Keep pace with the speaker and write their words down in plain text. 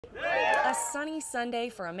A sunny Sunday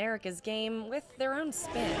for America's game with their own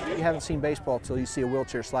spin. You haven't seen baseball till you see a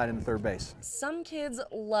wheelchair slide into third base. Some kids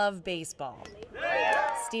love baseball.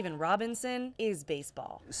 Steven Robinson is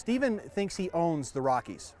baseball. Steven thinks he owns the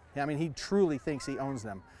Rockies. I mean, he truly thinks he owns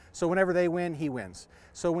them. So whenever they win, he wins.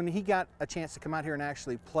 So when he got a chance to come out here and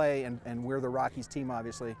actually play, and we're the Rockies team,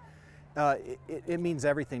 obviously, it means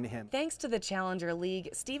everything to him. Thanks to the Challenger League,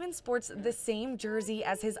 Steven sports the same jersey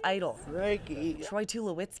as his idol, Troy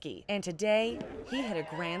Tulowitzki. And today, he hit a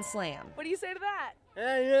grand slam. What do you say to that?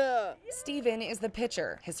 Yeah. Steven is the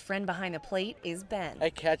pitcher. His friend behind the plate is Ben. I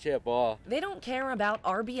catch a ball. They don't care about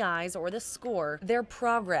RBIs or the score. Their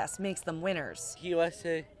progress makes them winners. He was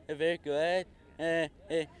very good. He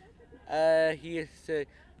is a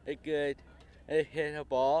good hit a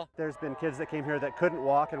ball. There's been kids that came here that couldn't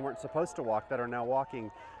walk and weren't supposed to walk that are now walking.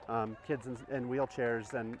 Kids in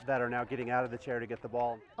wheelchairs and that are now getting out of the chair to get the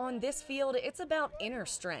ball. On this field, it's about inner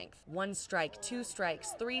strength. 1 strike, 2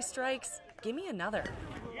 strikes, 3 strikes. Give me another.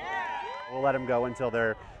 We'll let them go until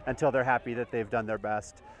they're happy that they've done their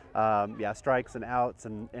best. Strikes and outs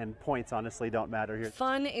and points honestly don't matter here.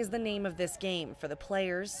 Fun is the name of this game for the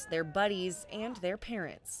players, their buddies, and their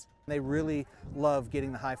parents. They really love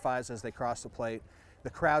getting the high fives as they cross the plate,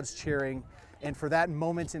 the crowd's cheering, and for that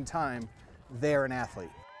moment in time, they're an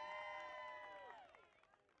athlete.